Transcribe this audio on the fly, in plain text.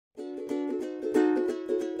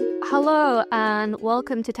Hello, and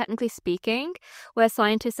welcome to Technically Speaking, where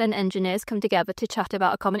scientists and engineers come together to chat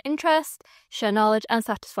about a common interest, share knowledge, and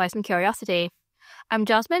satisfy some curiosity. I'm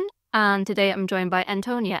Jasmin, and today I'm joined by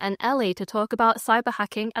Antonia and Ellie to talk about cyber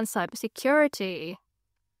hacking and cybersecurity.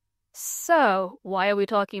 So, why are we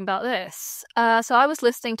talking about this? So I was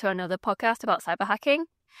listening to another podcast about cyber hacking,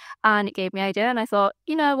 and it gave me an idea, and I thought,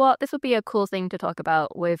 you know what, this would be a cool thing to talk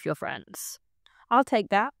about with your friends. I'll take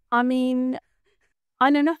that. I mean, I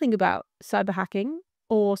know nothing about cyber hacking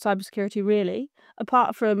or cybersecurity really,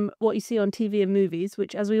 apart from what you see on TV and movies,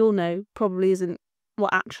 which, as we all know, probably isn't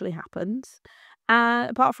what actually happens.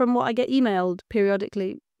 Apart from what I get emailed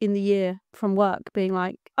periodically in the year from work, being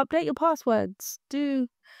like, update your passwords, do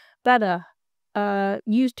better,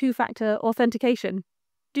 use two-factor authentication,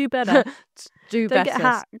 do better, do don't better. get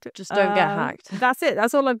hacked. Just don't get hacked. That's it.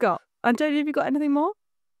 That's all I've got. Antonio, have you got anything more?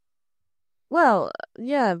 Well,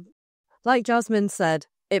 yeah, like Jasmine said,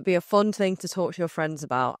 it'd be a fun thing to talk to your friends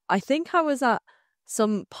about. I think I was at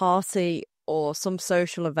some party or some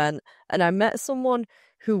social event and I met someone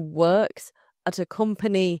who works at a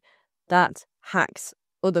company that hacks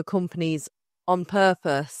other companies on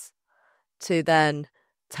purpose to then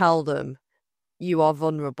tell them you are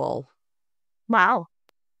vulnerable. Wow.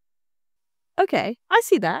 Okay, I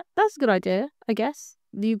see that. That's a good idea, I guess.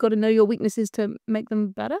 You've got to know your weaknesses to make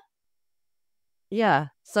them better. Yeah,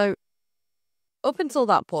 so up until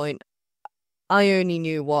that point, I only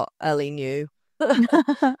knew what Ellie knew.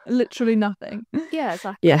 Literally nothing. Yeah,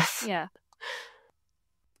 exactly. Yes.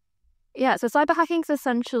 Yeah, so cyber hacking is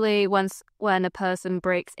essentially when a person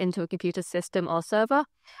breaks into a computer system or server,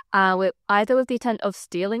 with the intent of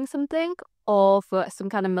stealing something or for some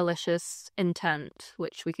kind of malicious intent,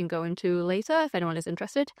 which we can go into later if anyone is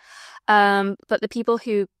interested. But the people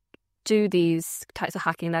who do these types of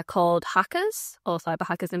hacking, they're called hackers, or cyber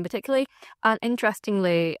hackers in particular. And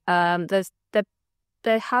interestingly,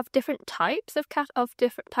 they have different types of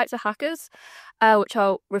different types of hackers, which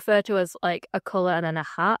I'll refer to as like a color and then a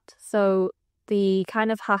hat. So the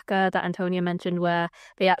kind of hacker that Antonia mentioned, where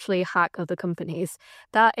they actually hack other companies,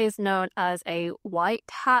 that is known as a white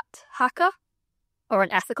hat hacker or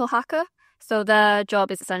an ethical hacker. So their job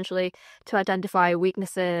is essentially to identify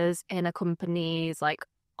weaknesses in a company's like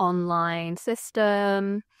online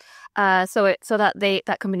system, so that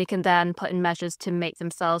that company can then put in measures to make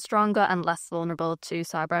themselves stronger and less vulnerable to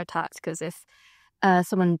cyber attacks. Because if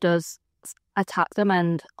someone does attack them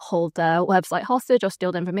and hold their website hostage or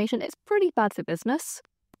steal the information, it's pretty bad for business.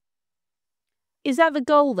 Is that the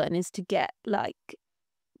goal then? Is to get like,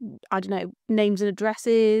 I don't know, names and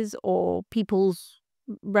addresses or people's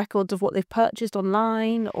records of what they've purchased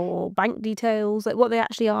online or bank details, like what they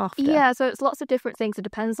actually are after? Yeah, so it's lots of different things. It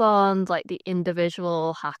depends on like the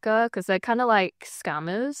individual hacker, because they're kind of like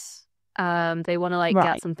scammers. They want to like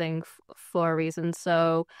get something for a reason.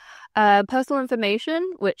 So personal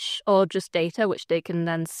information, or just data, which they can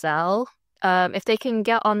then sell. If they can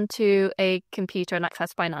get onto a computer and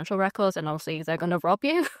access financial records, and obviously they're going to rob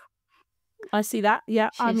you. I see that. Yeah,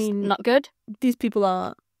 I mean, not good. These people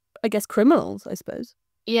are, I guess, criminals, I suppose.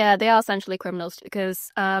 Yeah, they are essentially criminals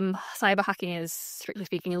because cyber hacking is, strictly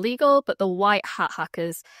speaking, illegal. But the white hat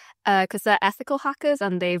hackers, because they're ethical hackers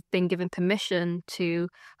and they've been given permission to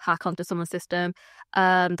hack onto someone's system,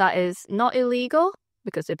 that is not illegal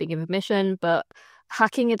because they've been given permission. But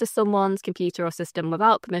hacking into someone's computer or system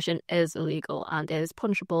without permission is illegal and is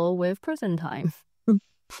punishable with prison time.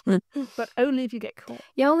 But only if you get caught.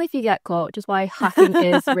 Yeah, only if you get caught, which is why hacking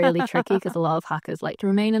is really tricky, because a lot of hackers like to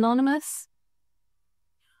remain anonymous.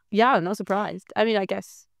 Yeah, I'm not surprised. I mean, I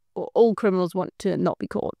guess all criminals want to not be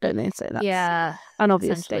caught, don't they? So that's an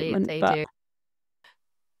obvious statement. They but... do.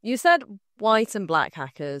 You said white and black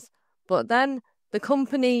hackers, but then the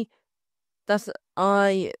company that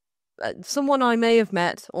someone I may have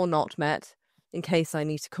met or not met, in case I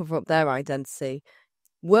need to cover up their identity,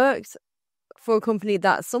 worked for a company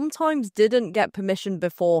that sometimes didn't get permission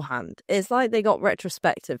beforehand. It's like they got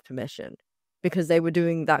retrospective permission because they were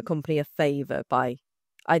doing that company a favor by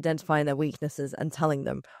identifying their weaknesses and telling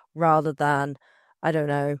them, rather than, I don't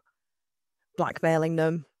know, blackmailing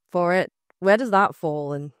them for it. Where does that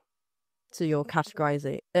fall into your categories?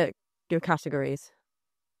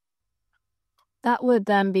 That would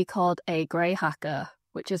then be called a grey hacker,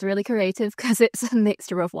 which is really creative because it's a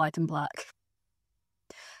mixture of white and black.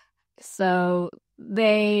 So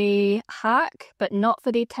they hack, but not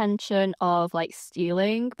for the intention of like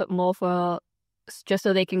stealing, but more for just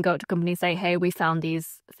so they can go to companies and say, hey, we found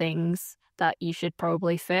these things that you should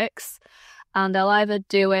probably fix. And they'll either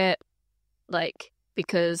do it like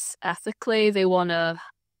because ethically they want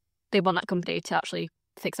that company to actually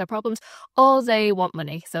fix their problems, or they want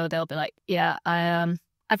money. So they'll be like, yeah, I've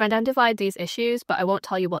identified these issues, but I won't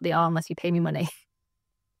tell you what they are unless you pay me money.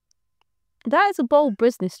 That is a bold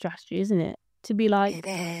business strategy, isn't it? To be like, It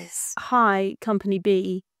is. hi, company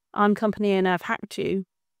B, I'm company A and I've hacked you.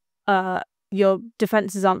 Your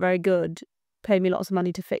defenses aren't very good. Pay me lots of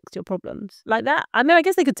money to fix your problems. Like that. I mean, I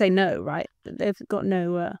guess they could say no, right? They've got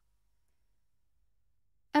no...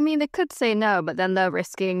 I mean, they could say no, but then they're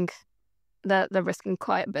risking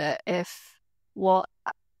quite a bit if what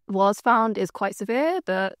was found is quite severe.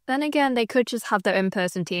 But then again, they could just have their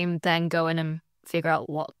in-person team then go in and figure out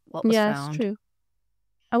what was found. Yeah, it's true.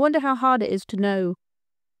 I wonder how hard it is to know,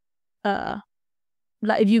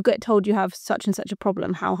 like if you get told you have such and such a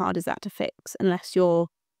problem, how hard is that to fix unless you're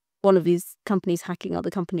one of these companies hacking other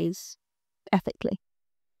companies ethically?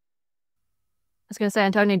 I was going to say,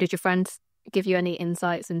 Antonia, did your friends give you any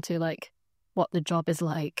insights into like what the job is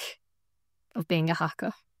like of being a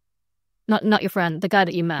hacker? Not your friend, the guy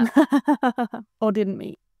that you met. Or didn't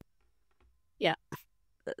meet. Yeah.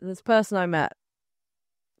 This person I met,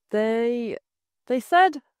 they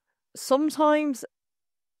said sometimes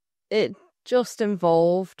it just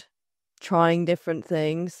involved trying different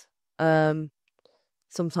things.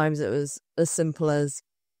 Sometimes it was as simple as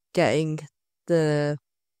getting the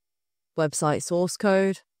website source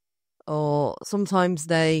code, or sometimes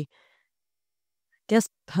they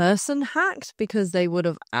person hacked because they would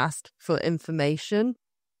have asked for information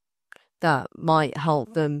that might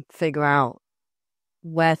help them figure out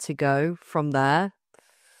where to go from there.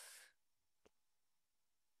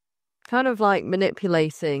 Kind of like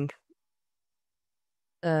manipulating,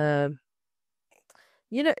 kind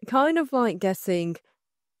of like guessing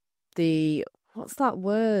what's that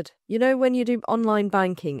word? When you do online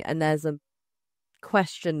banking and there's a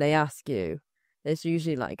question they ask you, it's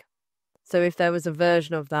usually like, so if there was a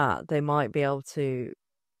version of that, they might be able to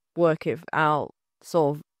work it out,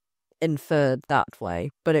 sort of inferred that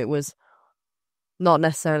way, but it was not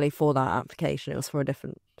necessarily for that application, it was for a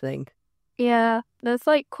different thing. Yeah, there's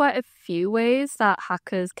like quite a few ways that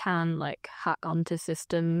hackers can like hack onto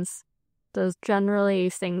systems. There's generally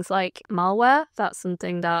things like malware. That's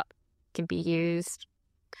something that can be used.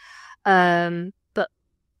 But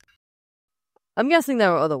I'm guessing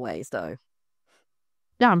there are other ways though.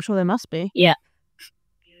 Yeah, I'm sure there must be. Yeah.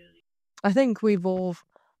 I think we've all,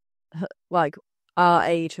 like, our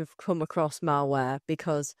age have come across malware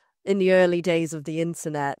because in the early days of the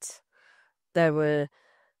internet, there were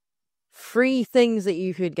free things that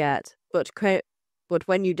you could get, but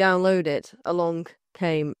when you download it, along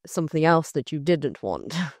came something else that you didn't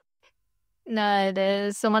want. No,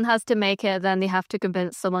 someone has to make it, then they have to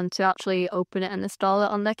convince someone to actually open it and install it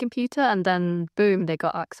on their computer, and then boom, they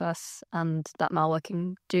got access, and that malware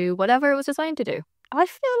can do whatever it was designed to do. I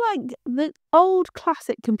feel like the old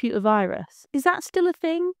classic computer virus, is that still a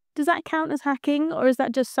thing? Does that count as hacking, or is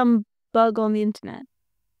that just some bug on the internet?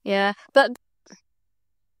 Yeah, but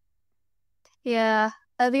yeah,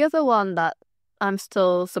 the other one that I'm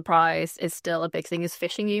still surprised is still a big thing is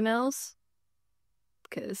phishing emails.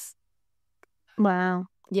 Because Wow.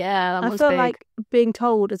 yeah, that I was feel big. like being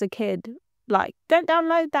told as a kid, like, don't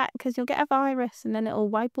download that because you'll get a virus and then it'll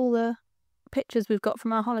wipe all the pictures we've got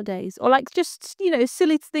from our holidays. Or like just,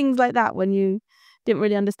 silly things like that when you didn't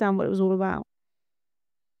really understand what it was all about.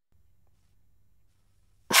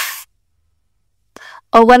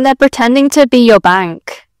 Or when they're pretending to be your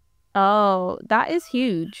bank. Oh, that is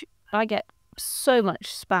huge. I get so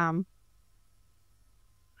much spam.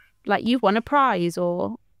 Like, you've won a prize,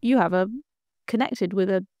 or you have connected with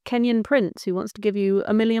a Kenyan prince who wants to give you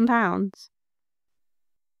 £1 million.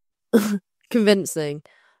 Convincing.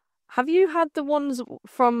 Have you had the ones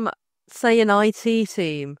from, say, an IT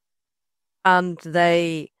team, and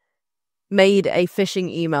they made a phishing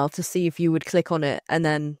email to see if you would click on it and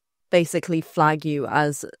then basically flag you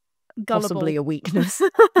as Gullible. possibly a weakness?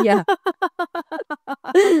 Yeah.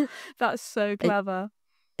 That's so clever.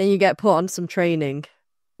 And you get put on some training.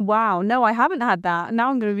 Wow, no, I haven't had that. Now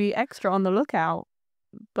I'm going to be extra on the lookout.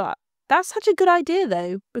 But that's such a good idea,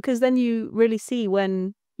 though, because then you really see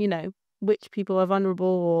when, which people are vulnerable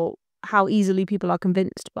or how easily people are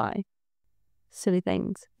convinced by silly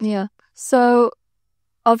things. Yeah. So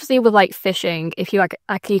obviously with like phishing, if you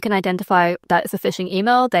you can identify that it's a phishing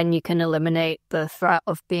email, then you can eliminate the threat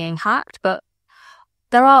of being hacked. But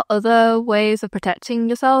there are other ways of protecting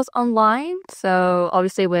yourselves online. So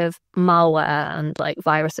obviously with malware and like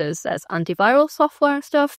viruses, there's antiviral software and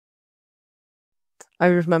stuff. I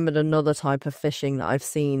remembered another type of phishing that I've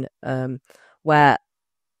seen, where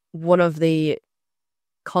one of the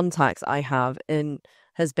contacts I have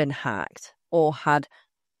has been hacked, or had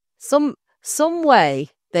some way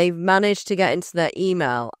they've managed to get into their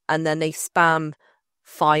email and then they spam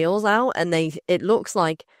files out and it looks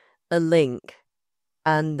like a link.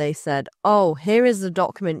 And they said, oh, here is the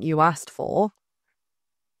document you asked for.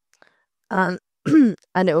 And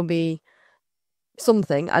and it will be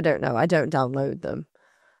something, I don't know, I don't download them.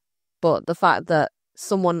 But the fact that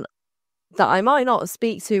someone that I might not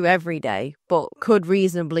speak to every day, but could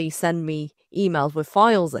reasonably send me emails with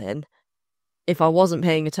files in, if I wasn't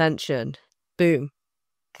paying attention, boom.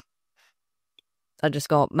 I just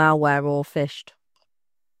got malware or phished.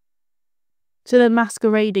 So they're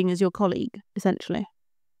masquerading as your colleague, essentially.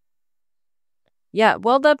 Yeah,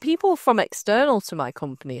 well, they're people from external to my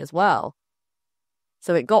company as well.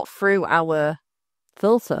 So it got through our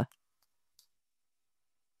filter.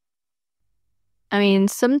 I mean,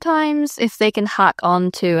 sometimes if they can hack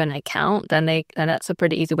onto an account, then that's a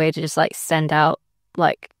pretty easy way to just like send out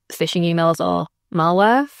like phishing emails or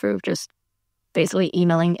malware through just basically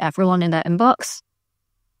emailing everyone in their inbox.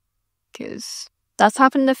 Because that's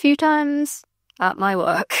happened a few times at my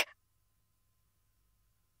work.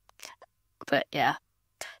 But yeah.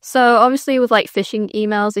 So obviously with like phishing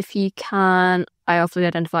emails, if you can, I often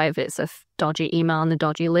identify if it's a dodgy email and a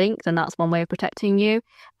dodgy link, then that's one way of protecting you.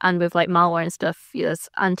 And with like malware and stuff, there's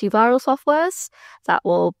antiviral softwares that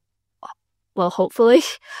will hopefully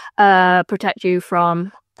protect you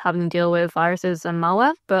from having to deal with viruses and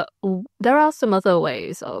malware. But there are some other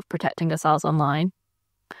ways of protecting ourselves online.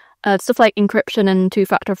 Stuff like encryption and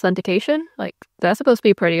two-factor authentication, like they're supposed to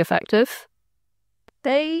be pretty effective.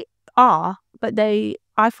 They are, but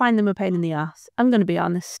I find them a pain in the ass. I'm going to be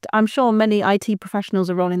honest. I'm sure many IT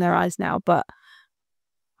professionals are rolling their eyes now, but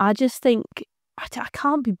I just think I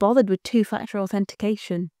can't be bothered with two-factor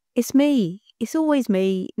authentication. It's me. It's always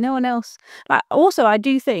me. No one else. Like, also, I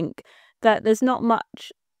do think that there's not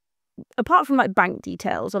much, apart from like bank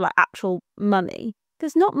details or like actual money,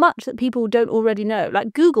 there's not much that people don't already know.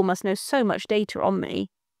 Like Google must know so much data on me.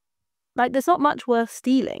 Like there's not much worth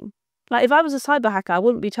stealing. Like if I was a cyber hacker, I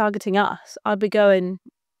wouldn't be targeting us. I'd be going,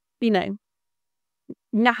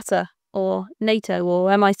 NASA or NATO or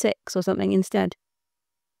MI6 or something instead.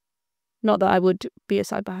 Not that I would be a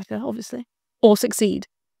cyber hacker, obviously, or succeed.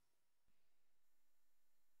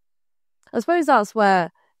 I suppose that's where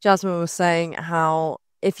Jasmin was saying how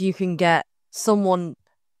if you can get someone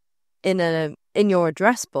in your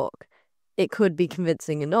address book, it could be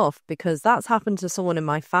convincing enough, because that's happened to someone in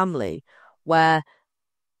my family where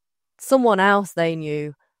someone else they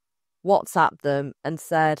knew WhatsApped them and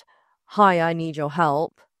said, hi, I need your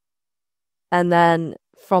help. And then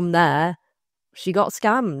from there, she got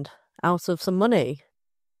scammed out of some money.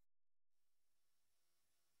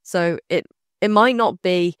 So it might not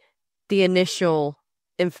be the initial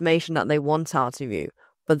information that they want out of you,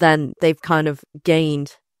 but then they've kind of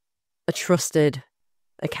gained a trusted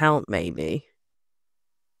account, maybe.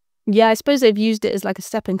 Yeah, I suppose they've used it as like a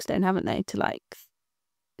stepping stone, haven't they, to like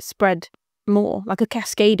spread more, like a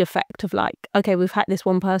cascade effect of like, okay, we've had this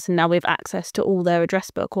one person, now we have access to all their address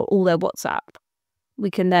book or all their WhatsApp. We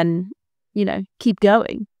can then, keep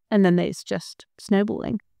going, and then it's just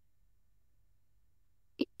snowballing.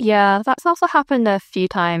 Yeah, that's also happened a few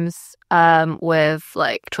times with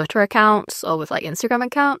like Twitter accounts or with like Instagram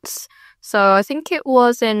accounts. So I think it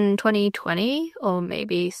was in 2020 or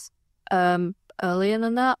maybe earlier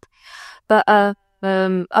than that. But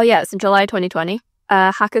it's in July 2020.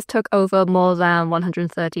 Hackers took over more than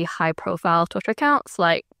 130 high-profile Twitter accounts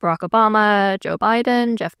like Barack Obama, Joe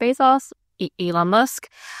Biden, Jeff Bezos, Elon Musk,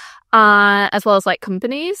 as well as like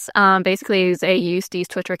companies. Basically, they used these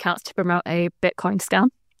Twitter accounts to promote a Bitcoin scam.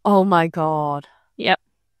 Oh my God. Yep.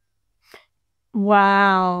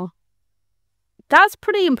 Wow. That's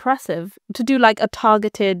pretty impressive to do like a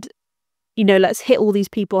targeted, let's hit all these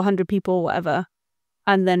people, 100 people, whatever,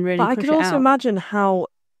 and then really But push I can it also out. imagine how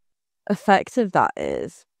effective that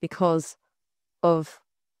is because of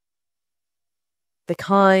the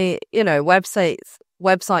kind, websites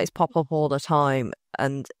pop up all the time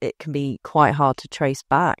and it can be quite hard to trace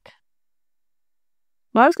back.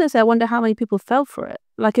 Well, I was going to say, I wonder how many people fell for it.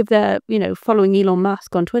 Like if they're, following Elon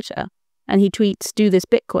Musk on Twitter and he tweets, do this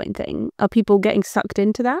Bitcoin thing, are people getting sucked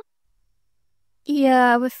into that?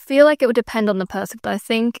 Yeah, I would feel like it would depend on the person. But I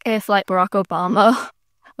think if like Barack Obama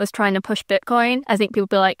was trying to push Bitcoin, I think people would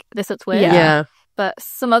be like, this looks weird. Yeah. But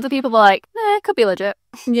some other people were like, it could be legit.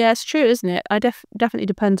 Yeah, it's true, isn't it? I definitely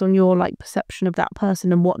depends on your like perception of that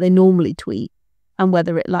person and what they normally tweet and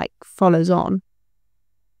whether it like follows on.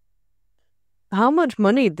 How much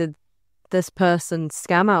money did this person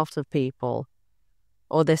scam out of people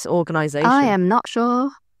or this organization? I am not sure,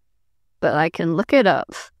 but I can look it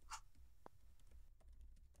up.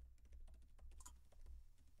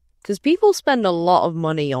 Because people spend a lot of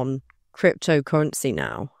money on cryptocurrency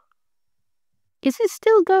now. Is it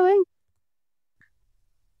still going?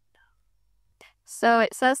 So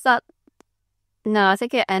it says that no, I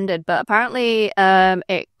think it ended, but apparently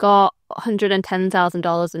it got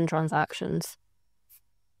 $110,000 in transactions.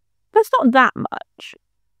 That's not that much.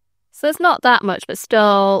 So it's not that much, but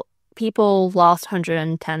still people lost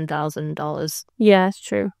 $110,000 Yeah, it's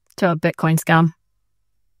true. to a Bitcoin scam.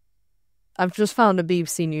 I've just found a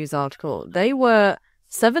BBC News article. They were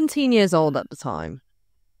 17 years old at the time.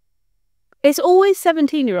 It's always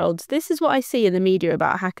 17-year-olds. This is what I see in the media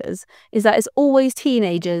about hackers, is that it's always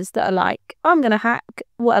teenagers that are like, I'm going to hack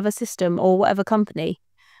whatever system or whatever company.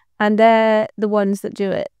 And they're the ones that do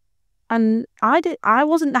it. And I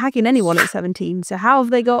wasn't hacking anyone at 17, so how have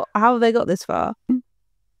they got this far?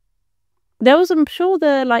 There was, I'm sure, was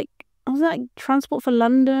that Transport for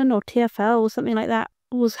London or TfL or something like that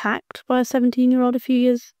was hacked by a 17-year-old a few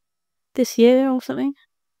years this year or something.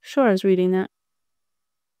 Sure, I was reading that.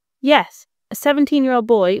 Yes, a 17-year-old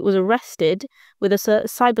boy was arrested with a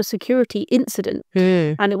cybersecurity incident.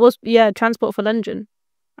 And it was, Transport for London.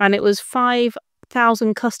 And it was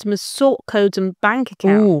 5,000 customers' sort codes and bank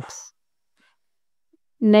accounts.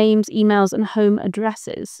 Names, emails, and home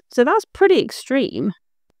addresses. So that's pretty extreme.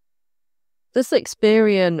 This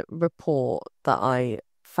Experian report that I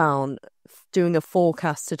found doing a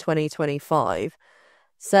forecast to 2025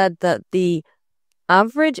 said that the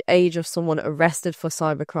average age of someone arrested for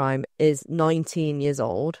cybercrime is 19 years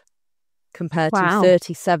old compared to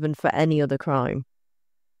 37 for any other crime.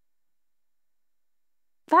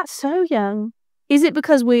 That's so young. Is it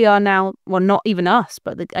because we are now, well, not even us,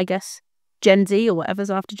 but I guess Gen Z or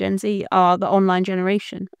whatever's after Gen Z are the online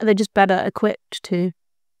generation? Are they just better equipped to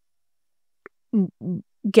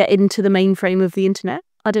get into the mainframe of the internet?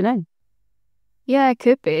 I don't know. Yeah, it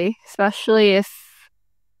could be, especially if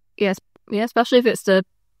it's the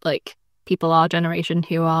people our generation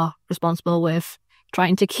who are responsible with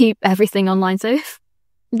trying to keep everything online safe.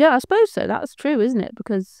 Yeah, I suppose so. That's true, isn't it?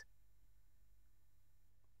 Because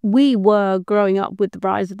we were growing up with the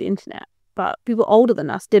rise of the internet, but people older than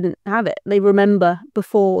us didn't have it. They remember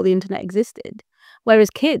before the internet existed. Whereas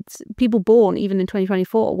kids, people born even in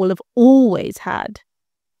 2024, will have always had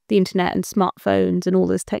the internet and smartphones and all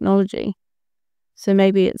this technology. So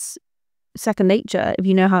maybe it's second nature if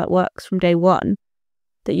you know how it works from day one,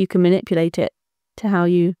 that you can manipulate it to how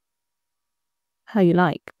you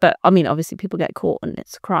like. But I mean, obviously people get caught and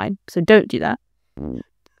it's a crime, so don't do that.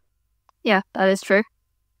 Yeah, that is true.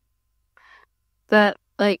 But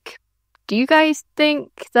do you guys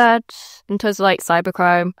think that in terms of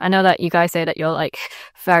cybercrime, I know that you guys say that you're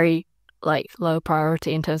very low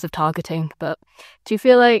priority in terms of targeting, but do you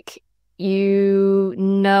feel like you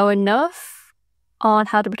know enough on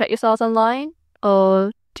how to protect yourselves online,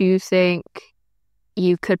 or do you think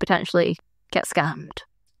you could potentially get scammed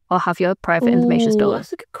or have your private information stolen?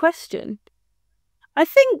 That's a good question. I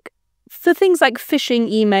think for things like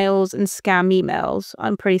phishing emails and scam emails,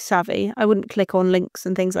 I'm pretty savvy. I wouldn't click on links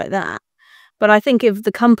and things like that. But I think if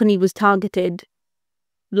the company was targeted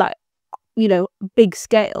big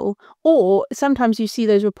scale, or sometimes you see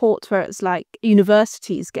those reports where it's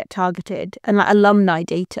universities get targeted and alumni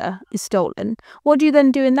data is stolen. What do you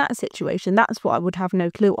then do in that situation? That's what I would have no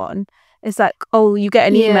clue on. It's you get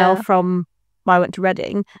an email from, I went to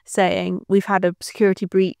Reading saying we've had a security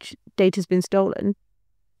breach, data's been stolen.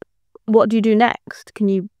 What do you do next? Can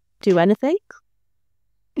you do anything?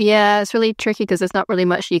 Yeah, it's really tricky because there's not really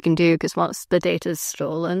much you can do because once the data's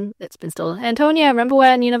stolen, it's been stolen. Antonia, remember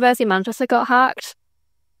when University of Manchester got hacked?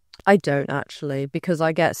 I don't actually, because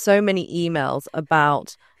I get so many emails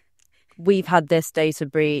about we've had this data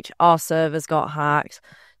breach, our servers got hacked.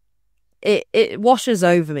 It washes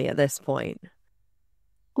over me at this point.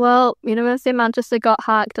 Well, University of Manchester got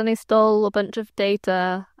hacked and they stole a bunch of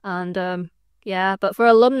data and but for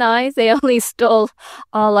alumni they only stole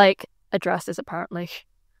our addresses apparently.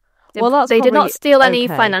 They did not steal any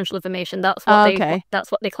financial information. That's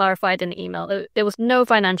what they clarified in the email. There was no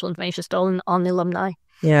financial information stolen on the alumni.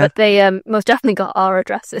 Yeah. But they most definitely got our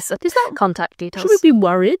addresses. Does that contact details? Should we be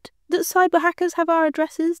worried that cyber hackers have our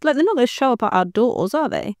addresses? They're not going to show up at our doors, are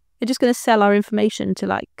they? They're just going to sell our information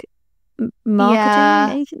to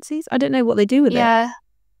marketing agencies. I don't know what they do with it. Yeah.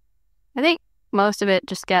 I think most of it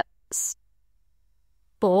just gets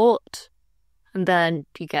bought and then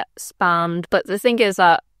you get spammed. But the thing is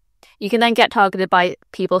that you can then get targeted by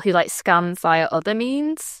people who scam via other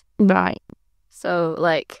means. Right. So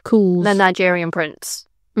cool. The Nigerian prince.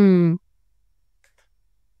 I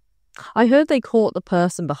heard they caught the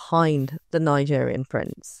person behind the Nigerian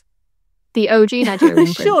prince. The OG Nigerian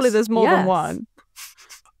prince. Surely there's more than one.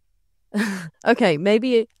 Okay,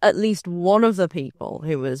 maybe at least one of the people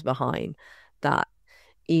who was behind that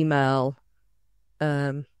email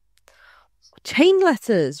chain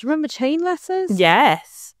letters. Remember chain letters?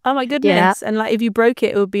 Yes. Oh my goodness. And like if you broke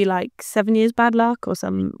it, it would be like 7 years bad luck or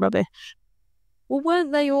some rubbish. Well,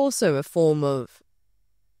 weren't they also a form of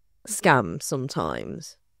scam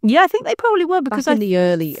sometimes? Yeah, I think they probably were because back in the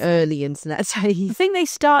early internet days. I think they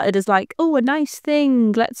started as like, oh, a nice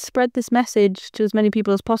thing. Let's spread this message to as many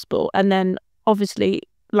people as possible. And then obviously,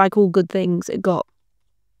 like all good things, it got,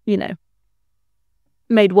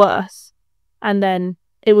 made worse. And then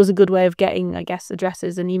it was a good way of getting, I guess,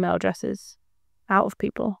 addresses and email addresses out of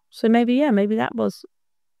people. So maybe that was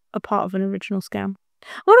a part of an original scam.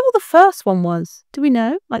 I wonder what the first one was. Do we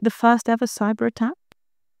know? Like the first ever cyber attack?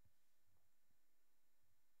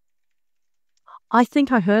 I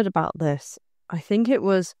think I heard about this. I think it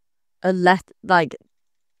was you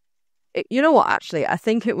know what, actually? I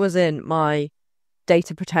think it was in my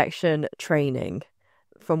data protection training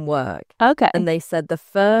from work. Okay. And they said the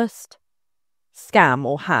first scam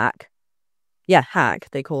or hack, hack,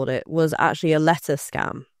 they called it, was actually a letter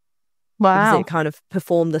scam. Wow. Because it kind of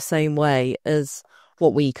performed the same way as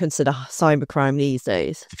what we consider cybercrime these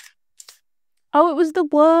days. Oh, it was the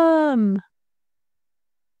worm.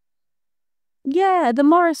 Yeah, the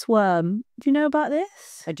Morris worm. Do you know about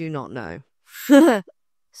this? I do not know.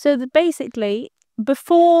 So basically,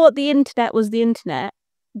 before the internet was the internet,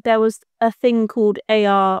 there was a thing called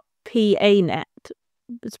ARPANET.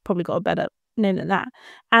 It's probably got a better name than that.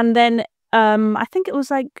 And then I think it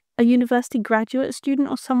was like a university graduate student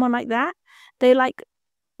or someone like that. They like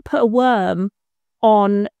put a worm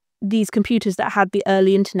on these computers that had the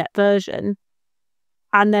early internet version.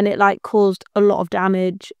 And then it like caused a lot of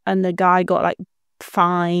damage, and the guy got like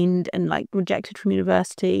fined and like rejected from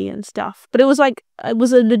university and stuff. But it was a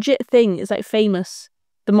legit thing. It's like famous,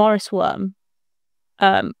 the Morris worm,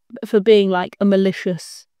 for being like a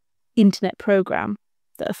malicious internet program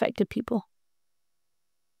that affected people.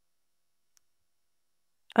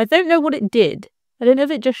 I don't know what it did. I don't know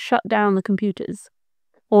if it just shut down the computers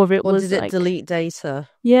or if it was did it delete data?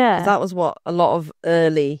 Yeah. That was what a lot of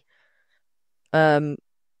early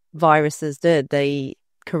viruses did. They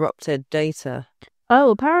corrupted data.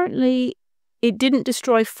 Oh, apparently it didn't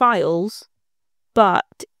destroy files,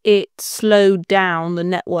 but it slowed down the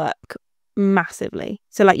network massively.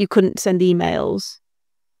 So like you couldn't send emails.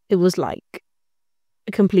 It was like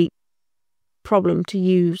a complete problem to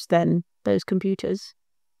use then, those computers.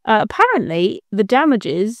 Apparently the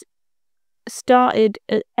damages started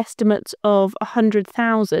at estimates of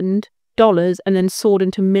 $100,000 and then soared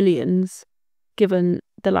into millions, given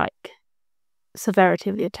the like severity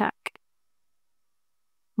of the attack.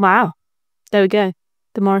 Wow. There we go.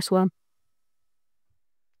 The Morris worm.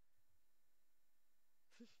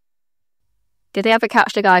 Did they ever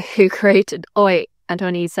catch the guy who created... Oh wait,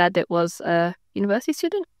 Antonia said it was a university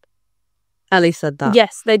student? Ellie said that.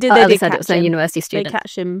 Yes, they did. Ellie said it was a university student. They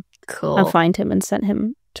catch him Cool. and find him and sent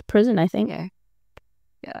him to prison, I think. Yeah,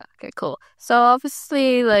 okay, cool. So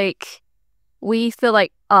obviously, like, we feel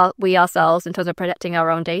like we ourselves, in terms of protecting our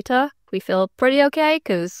own data, we feel pretty okay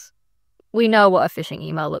because we know what a phishing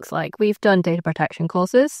email looks like. We've done data protection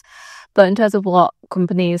courses, but in terms of what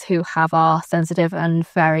companies who have our sensitive and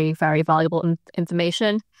very, very valuable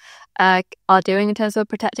information are doing in terms of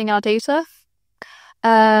protecting our data,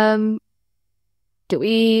 what do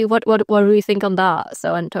we think on that?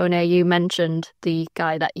 So, Antonia, you mentioned the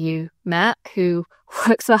guy that you met who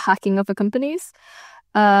works for hacking other companies,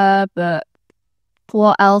 but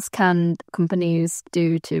what else can companies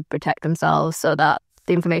do to protect themselves so that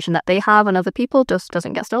the information that they have on other people just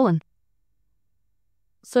doesn't get stolen?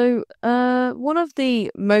 So, one of the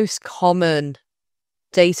most common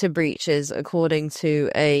data breaches, according to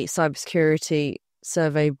a cybersecurity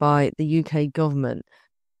survey by the UK government,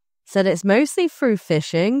 said it's mostly through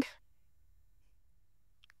phishing.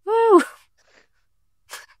 Woo!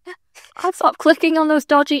 I've stopped clicking on those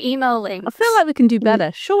dodgy email links. I feel like we can do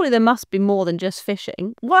better. Surely there must be more than just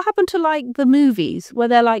phishing. What happened to like the movies where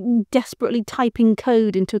they're like desperately typing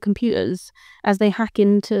code into computers as they hack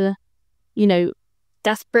into,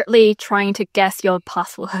 desperately trying to guess your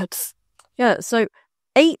passwords. Yeah, so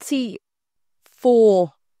 84%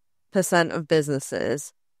 of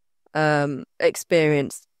businesses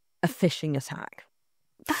experienced a phishing attack.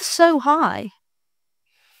 That's so high.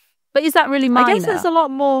 But is that really minor? I guess it's a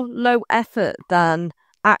lot more low effort than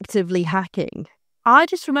actively hacking. I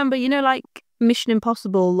just remember, like Mission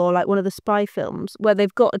Impossible or like one of the spy films where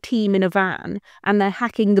they've got a team in a van and they're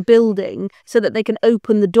hacking the building so that they can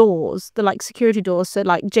open the doors, the like security doors, so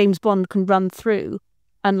like James Bond can run through.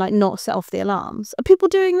 and like not set off the alarms. Are people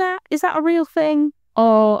doing that? Is that a real thing?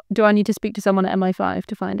 Or do I need to speak to someone at MI5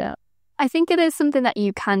 to find out? I think it is something that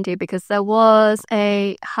you can do because there was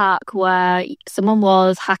a hack where someone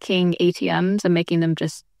was hacking ATMs and making them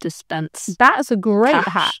just dispense. That's a great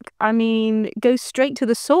cash. hack. I mean, go straight to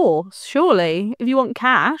the source, surely. If you want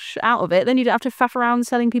cash out of it, then you don't have to faff around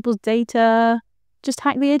selling people's data. Just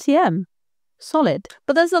hack the ATM. Solid.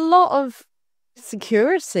 But there's a lot of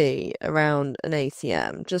security around an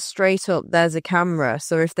ATM. Just straight up, there's a camera.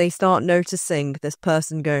 So if they start noticing this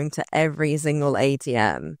person going to every single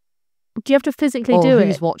ATM, Do you have to physically or do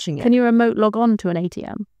who's it? watching it? Can you remote log on to an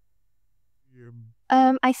ATM?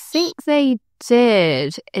 I think they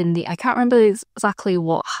did I can't remember exactly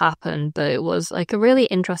what happened, but it was like a really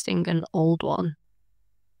interesting and old one.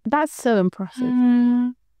 That's so impressive.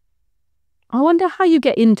 I wonder how you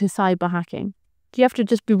get into cyber hacking. Do you have to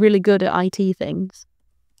just be really good at IT things?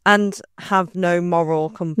 And have no moral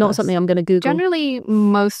compass. Not something I'm going to Google. Generally,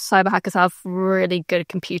 most cyber hackers have really good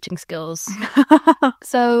computing skills.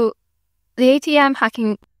 So the ATM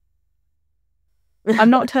hacking...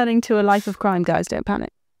 I'm not turning to a life of crime, guys. Don't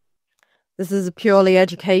panic. This is a purely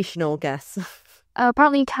educational guess.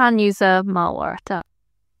 apparently you can use a malware attack.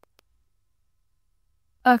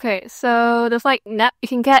 Okay, so there's like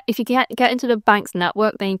if you can get into the bank's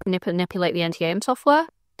network, then you can manipulate the NTM software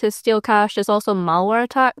to steal cash. There's also malware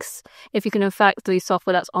attacks if you can infect the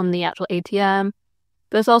software that's on the actual ATM.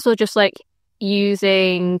 There's also just like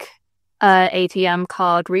using ATM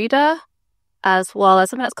card reader, as well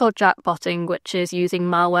as something that's called jackpotting, which is using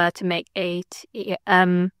malware to make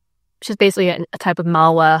ATM, which is basically a type of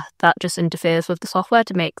malware that just interferes with the software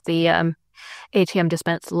to make the ATM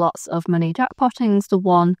dispense lots of money. Jackpotting's the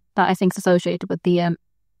one that I think is associated with the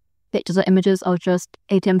pictures or images of just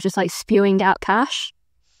ATMs just like spewing out cash.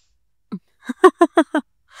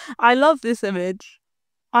 I love this image.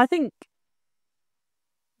 I think,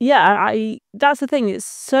 yeah, that's the thing. It's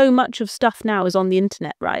so much of stuff now is on the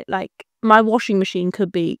internet, right? Like my washing machine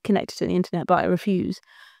could be connected to the internet, but I refuse.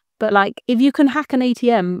 But like, if you can hack an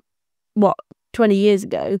ATM, 20 years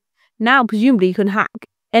ago, now presumably you can hack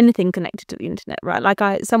anything connected to the internet, right? Like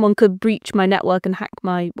someone could breach my network and hack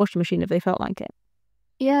my washing machine if they felt like it.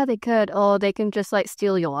 Yeah, they could, or they can just like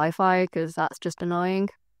steal your Wi-Fi because that's just annoying.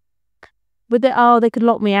 They could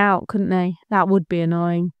lock me out, couldn't they? That would be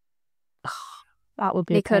annoying. That would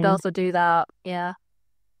be. They could also do that, yeah.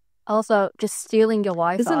 Also, just stealing your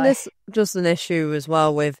Wi-Fi. Isn't this just an issue as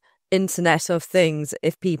well with Internet of Things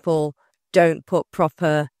if people don't put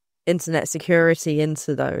proper internet security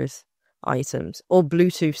into those items? Or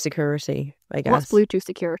Bluetooth security, I guess. What's Bluetooth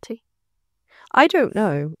security? I don't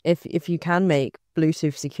know if you can make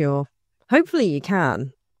Bluetooth secure. Hopefully you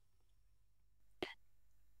can.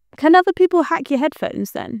 Can other people hack your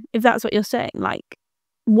headphones then, if that's what you're saying? Like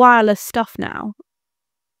wireless stuff now?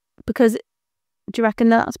 Because do you reckon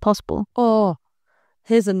that's possible? Oh,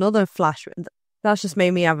 here's another flash. That's just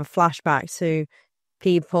made me have a flashback to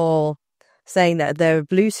people saying that there are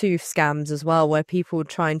Bluetooth scams as well, where people would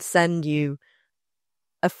try and send you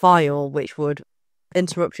a file which would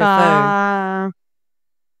interrupt your phone.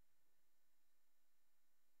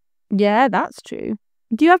 Yeah, that's true.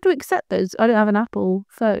 Do you have to accept those? I don't have an Apple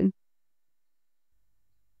phone.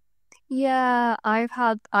 Yeah, I've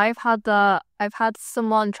had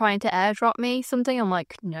someone trying to airdrop me something. I'm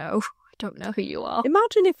like, no, I don't know who you are.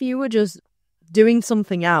 Imagine if you were just doing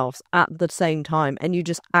something else at the same time and you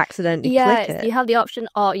just accidentally click it. You have the option,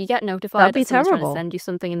 or you get notified That'd be that someone's trying terrible. to send you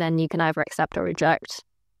something, and then you can either accept or reject.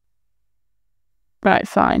 Right,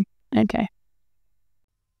 fine. Okay.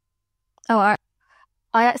 Oh,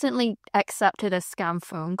 I accidentally accepted a scam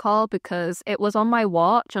phone call because it was on my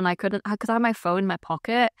watch and I couldn't, because I had my phone in my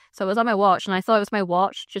pocket. So it was on my watch and I thought it was my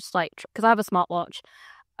watch, just like, because I have a smartwatch.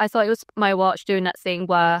 I thought it was my watch doing that thing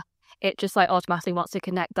where it just like automatically wants to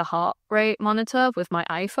connect the heart rate monitor with my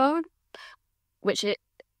iPhone, which it,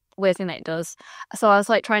 weird thing that it does. So I was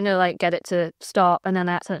like trying to like get it to stop, and then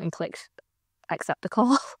I accidentally clicked accept the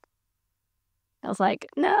call. I was like,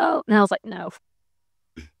 no. And I was like, no.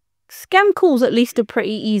 Scam calls at least are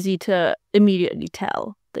pretty easy to immediately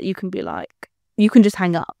tell that you can be like, you can just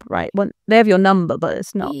hang up, right? When they have your number, but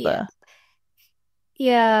it's not the...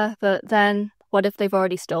 Yeah, but then what if they've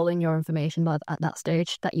already stolen your information at that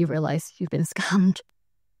stage that you realise you've been scammed?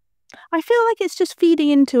 I feel like it's just feeding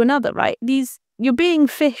into another, right? You're being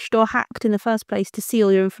phished or hacked in the first place to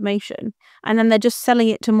steal your information, and then they're just selling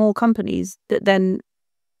it to more companies that then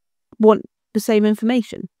want the same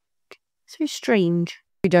information. It's very strange.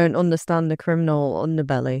 We don't understand the criminal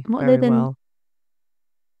underbelly very well.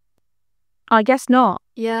 I guess not.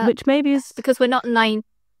 Yeah. Which maybe is... Because we're not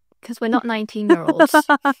Because we're not 19-year-olds.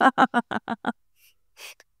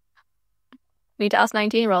 We need to ask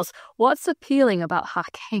 19-year-olds, what's appealing about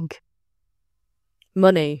hacking?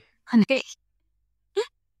 Money.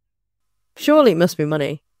 Surely it must be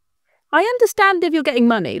money. I understand if you're getting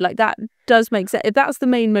money, like that does make sense. If that's the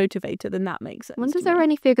main motivator, then that makes sense. I wonder to if there are me.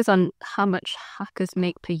 any figures on how much hackers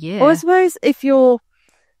make per year. Or I suppose if you're...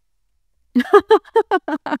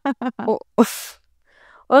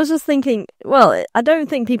 I was just thinking, well, I don't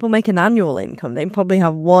think people make an annual income. They probably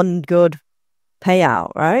have one good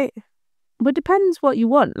payout, right? Well, it depends what you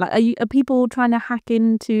want. Like, are people trying to hack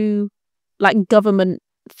into like government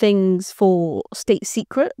things for state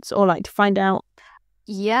secrets, or like to find out?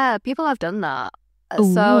 Yeah, people have done that.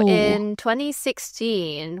 So Ooh. in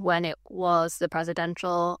 2016, when it was the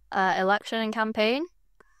presidential election and campaign,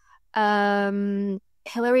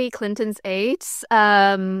 Hillary Clinton's aides,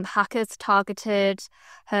 hackers targeted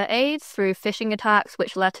her aides through phishing attacks,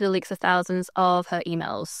 which led to the leaks of thousands of her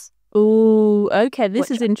emails. Oh, okay, this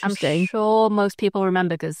which is interesting. I'm sure most people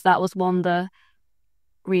remember because that was one of the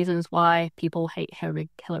reasons why people hate Hillary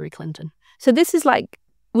Clinton. So this is like,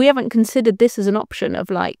 we haven't considered this as an option of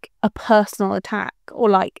like a personal attack or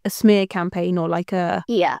like a smear campaign or like a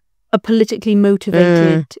politically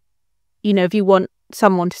motivated, you know, if you want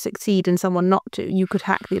someone to succeed and someone not to, you could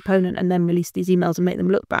hack the opponent and then release these emails and make them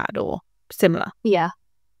look bad or similar. Yeah.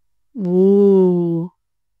 Ooh.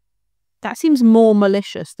 That seems more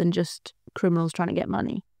malicious than just criminals trying to get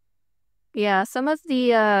money. Yeah, some of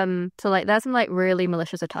the so like there's some like really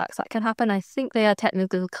malicious attacks that can happen. I think they are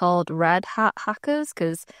technically called red hat hackers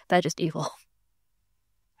because they're just evil.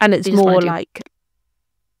 And it's They just wanna more do- like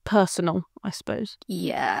personal, I suppose.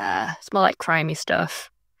 Yeah, it's more like crimey stuff.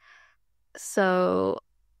 So,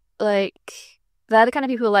 like, they're the kind of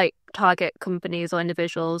people who like target companies or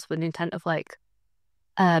individuals with the intent of like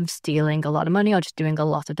stealing a lot of money or just doing a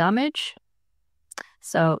lot of damage.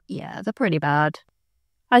 So yeah, they're pretty bad.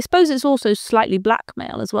 I suppose it's also slightly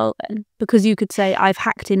blackmail as well then, because you could say, I've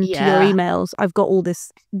hacked into your Yeah. emails, I've got all this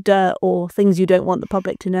dirt or things you don't want the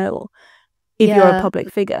public to know, if you're a Yeah. public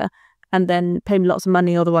figure, and then pay me lots of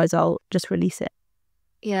money, otherwise I'll just release it.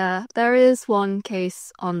 Yeah, there is one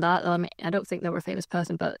case on that. I mean, I don't think they were a famous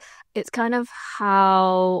person, but it's kind of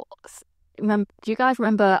how. Do you guys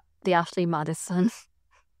remember the Ashley Madison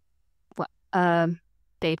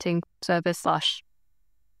dating service slash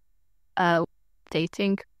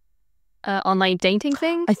dating online dating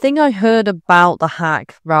thing? I think I heard about the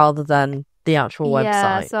hack rather than the actual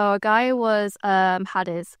Yeah, website. so a guy was had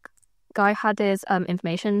his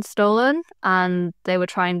information stolen, and the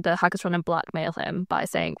hackers trying to blackmail him by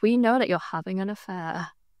saying, "We know that you're having an affair,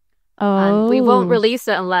 and we won't release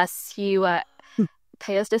it unless you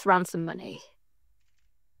pay us this ransom money."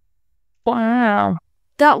 Wow.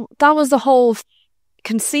 That was the whole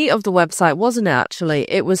conceit of the website, wasn't it? Actually,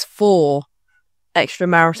 it was for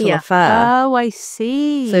extramarital Yeah. affair. Oh, I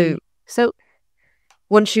see. So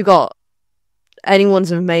Once you got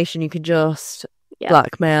anyone's information, you could just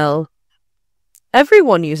blackmail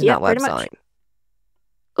everyone using that pretty website. much.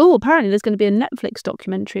 oh, apparently there's going to be a Netflix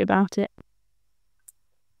documentary about it.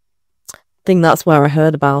 I think that's where I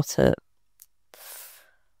heard about it.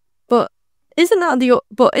 But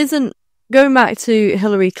isn't going back to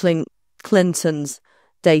Hillary Clinton's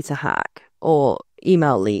data hack or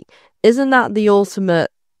email leak, isn't that the ultimate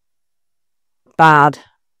bad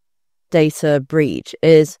data breach,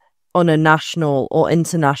 is on a national or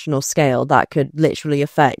international scale that could literally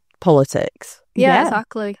affect politics? Yeah,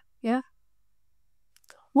 exactly. Yeah.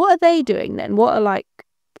 What are they doing then? What are like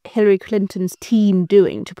Hillary Clinton's team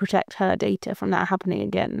doing to protect her data from that happening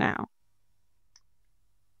again now?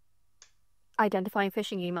 Identifying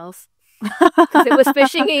phishing emails. Because it was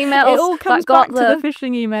phishing emails. It all comes that got back to the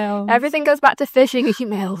phishing emails. Everything goes back to phishing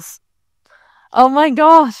emails. Oh my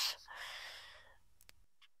gosh.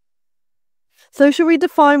 So should we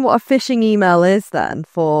define what a phishing email is then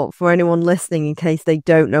for anyone listening in case they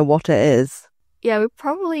don't know what it is? Yeah, we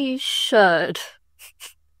probably should.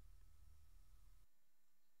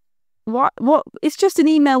 What? It's just an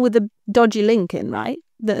email with a dodgy link in, right?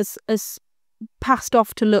 That's passed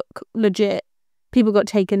off to look legit. People got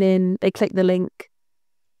taken in, they click the link,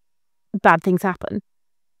 bad things happen.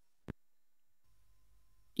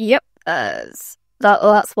 Yep. That's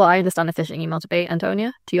what I understand a phishing email to be.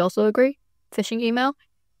 Antonia, do you also agree? Phishing email?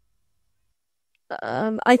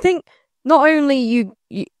 I think not only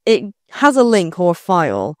it has a link or a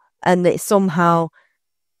file and it somehow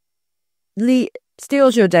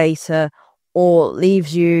steals your data or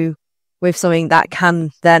leaves you with something that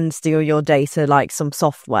can then steal your data, like some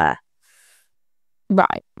software.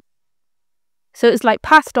 Right. So it's like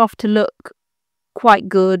passed off to look quite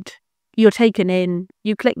good, you're taken in,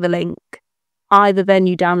 you click the link, either then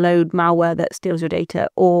you download malware that steals your data,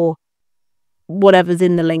 or whatever's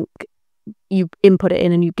in the link, you input it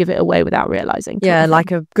in and you give it away without realizing. Yeah,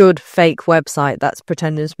 like a good fake website that's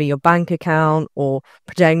pretending to be your bank account or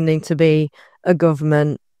pretending to be a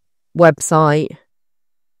government website,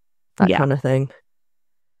 that kind of thing.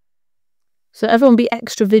 So everyone be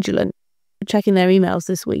extra vigilant, checking their emails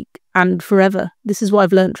this week and forever. This is what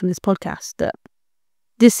I've learned from this podcast, that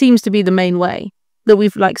this seems to be the main way, that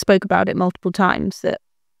we've like spoke about it multiple times, that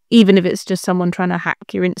even if it's just someone trying to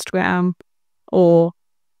hack your Instagram or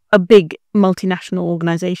a big multinational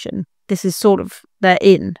organization, this is sort of their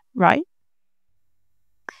in, right?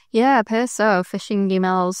 Yeah, it appears so. Phishing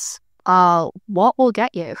emails are what will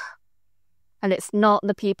get you. And it's not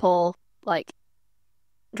the people like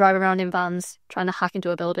driving around in vans trying to hack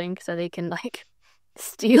into a building so they can like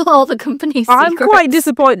steal all the company's secrets. I'm quite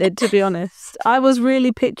disappointed, to be honest. I was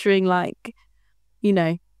really picturing like, you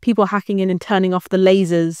know, people hacking in and turning off the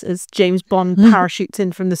lasers as James Bond parachutes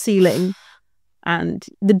in from the ceiling, and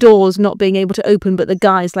the doors not being able to open, but the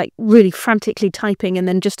guy's like really frantically typing, and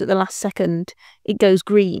then just at the last second it goes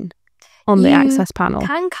green on the access panel. You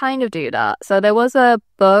can kind of do that. So there was a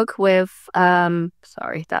bug with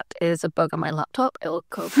sorry, that is a bug on my laptop. It'll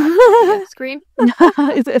go back to the screen.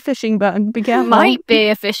 Is it a phishing bug? Be careful. Might be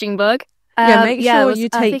a phishing bug. Make sure you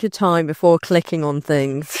take your time before clicking on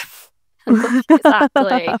things.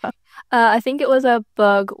 Exactly. I think it was a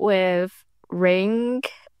bug with Ring,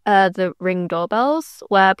 the Ring doorbells,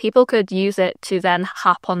 where people could use it to then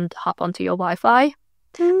hop onto your Wi-Fi,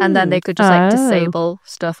 and then they could just like disable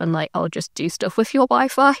stuff and like, just do stuff with your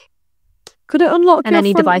Wi-Fi. Could it unlock and your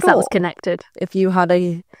any front device door? that was connected? If you had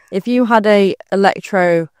a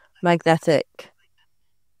electromagnetic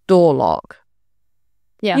door lock,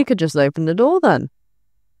 you could just open the door then.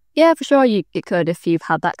 Yeah, for sure you could if you've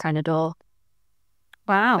had that kind of door.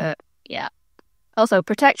 Wow. Yeah. Also,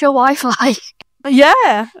 protect your Wi-Fi.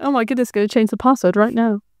 Yeah. Oh my goodness, going to change the password right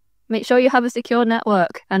now. Make sure you have a secure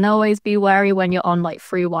network, and always be wary when you're on like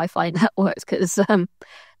free Wi-Fi networks, because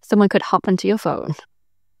someone could hop onto your phone.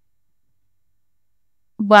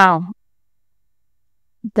 Wow.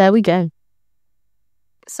 There we go.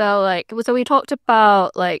 So we talked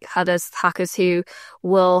about like how there's hackers who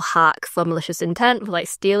will hack for malicious intent, for like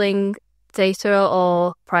stealing data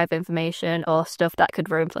or private information or stuff that could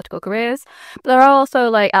ruin political careers. But there are also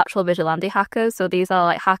like actual vigilante hackers. So these are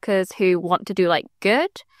like hackers who want to do like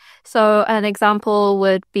good. So an example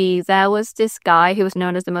would be, there was this guy who was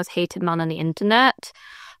known as the most hated man on the internet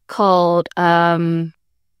called what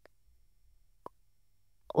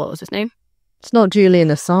was his name? It's not Julian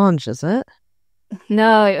Assange, is it?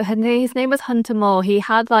 No, his name was Hunter Moore. He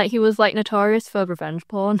was notorious for revenge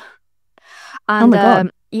porn. And, oh my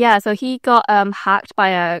God. Yeah, so he got hacked by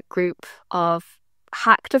a group of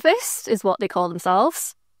hacktivists, is what they call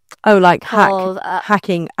themselves. Oh, like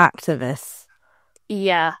hacking activists.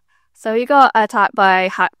 Yeah. So he got attacked by a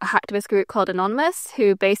hacktivist group called Anonymous,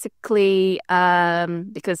 who basically,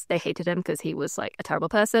 because they hated him because he was like a terrible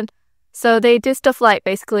person, so they did stuff like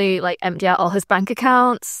basically like empty out all his bank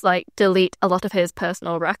accounts, like delete a lot of his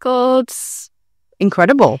personal records.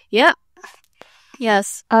 Incredible. Yeah.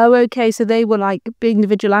 Yes. Oh, okay. So they were like being the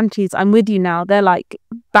vigilantes. I'm with you now. They're like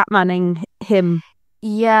Batmaning him.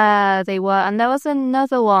 Yeah, they were. And there was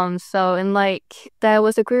another one. So there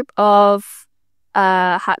was a group of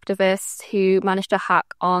hacktivists who managed to hack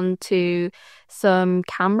onto some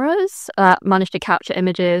cameras, managed to capture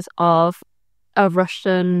images of a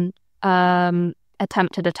Russian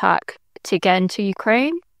attempted attack to get into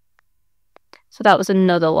Ukraine. So that was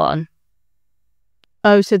another one.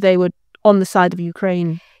 Oh, so they were on the side of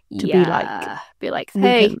Ukraine to be like,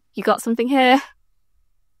 hey, you got something here.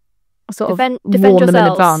 Sort defend of warn yourselves. them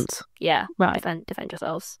in advance. Yeah, right. Defend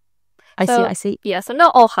yourselves. I see. Yeah, so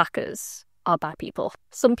not all hackers are bad people.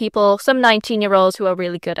 Some 19-year-olds who are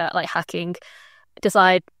really good at like hacking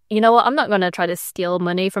decide, you know what, I'm not going to try to steal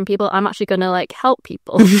money from people. I'm actually going to like help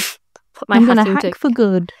people. I'm going to hack for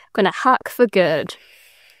good. I'm going to hack for good.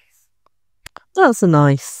 That's a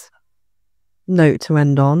nice note to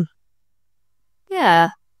end on. Yeah.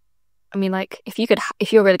 I mean, like, if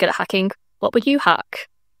you're really good at hacking, what would you hack?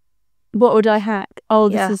 What would I hack?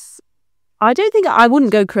 Oh, I don't think I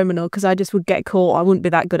wouldn't go criminal because I just would get caught. I wouldn't be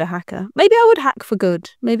that good a hacker. Maybe I would hack for good.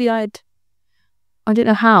 Maybe I don't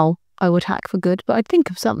know how I would hack for good, but I'd think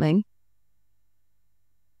of something.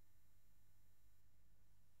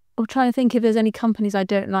 I'm trying to think if there's any companies I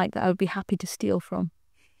don't like that I would be happy to steal from.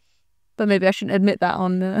 But maybe I shouldn't admit that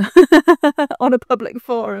on on a public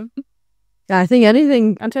forum. Yeah, I think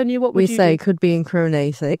anything Antonia, what would we you say do? could be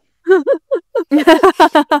incriminating.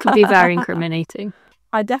 Could be very incriminating.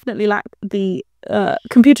 I definitely lack the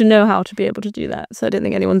computer know-how to be able to do that, so I don't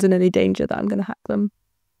think anyone's in any danger that I'm going to hack them.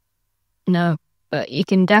 No, but you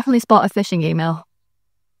can definitely spot a phishing email.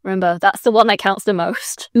 Remember, that's the one that counts the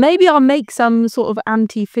most. Maybe I'll make some sort of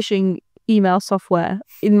anti-phishing email software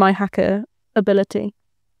in my hacker ability.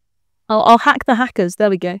 I'll hack the hackers. There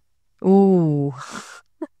we go. Ooh.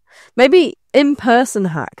 Maybe in-person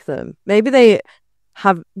hack them. Maybe they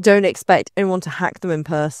don't expect anyone to hack them in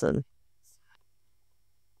person.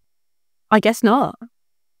 I guess not.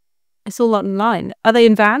 It's all online. Are they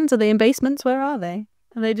in vans? Are they in basements? Where are they?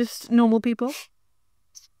 Are they just normal people?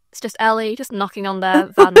 It's just Ellie just knocking on their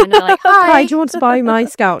van window like, hi, do you want to buy my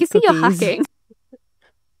Scout you see cookies? you're hacking.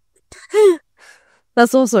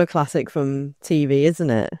 That's also a classic from TV, isn't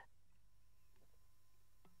it?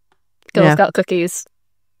 Girl Scout cookies.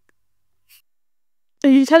 Are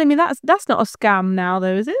you telling me that's not a scam now,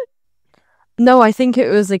 though, is it? No, I think it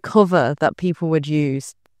was a cover that people would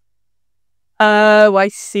use. Oh, I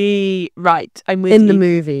see. Right, I'm with you. In the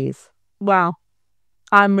movies. Wow.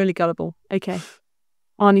 I'm really gullible. Okay.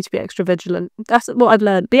 I need to be extra vigilant. That's what I've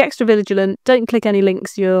learned. Be extra vigilant. Don't click any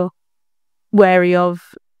links you're wary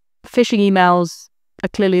of. Phishing emails are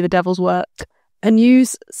clearly the devil's work. And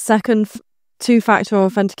use second two-factor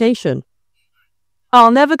authentication.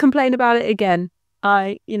 I'll never complain about it again.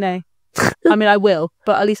 I mean, I will,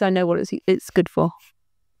 but at least I know what it's good for.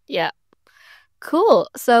 Yeah. Cool.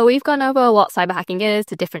 So we've gone over what cyber hacking is,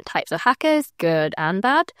 the different types of hackers, good and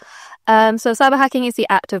bad. So cyber hacking is the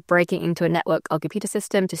act of breaking into a network or computer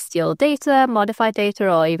system to steal data, modify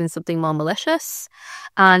data, or even something more malicious.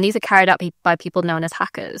 And these are carried out by people known as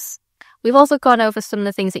hackers. We've also gone over some of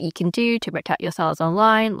the things that you can do to protect yourselves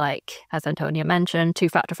online, like, as Antonia mentioned,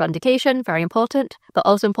 two-factor authentication, very important, but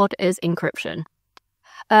also important is encryption.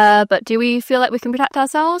 But do we feel like we can protect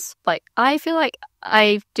ourselves? Like, I feel like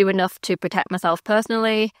I do enough to protect myself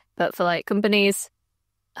personally, but for like companies,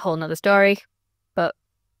 a whole nother story. But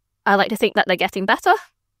I like to think that they're getting better.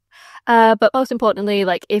 But most importantly,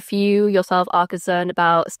 like if you yourself are concerned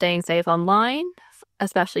about staying safe online,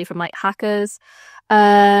 especially from like hackers,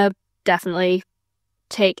 definitely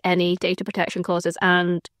take any data protection courses,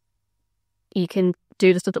 and you can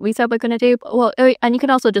do the stuff that we said we're going to do. Well, and you can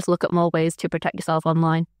also just look at more ways to protect yourself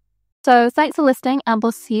online. So thanks for listening, and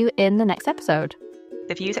we'll see you in the next episode.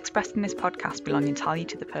 The views expressed in this podcast belong entirely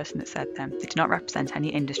to the person that said them. They do not represent any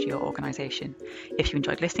industry or organisation. If you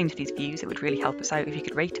enjoyed listening to these views, it would really help us out if you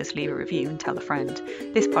could rate us, leave a review and tell a friend.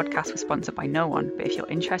 This podcast was sponsored by no one, but if you're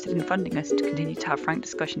interested in funding us to continue to have frank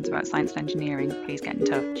discussions about science and engineering, please get in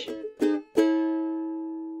touch.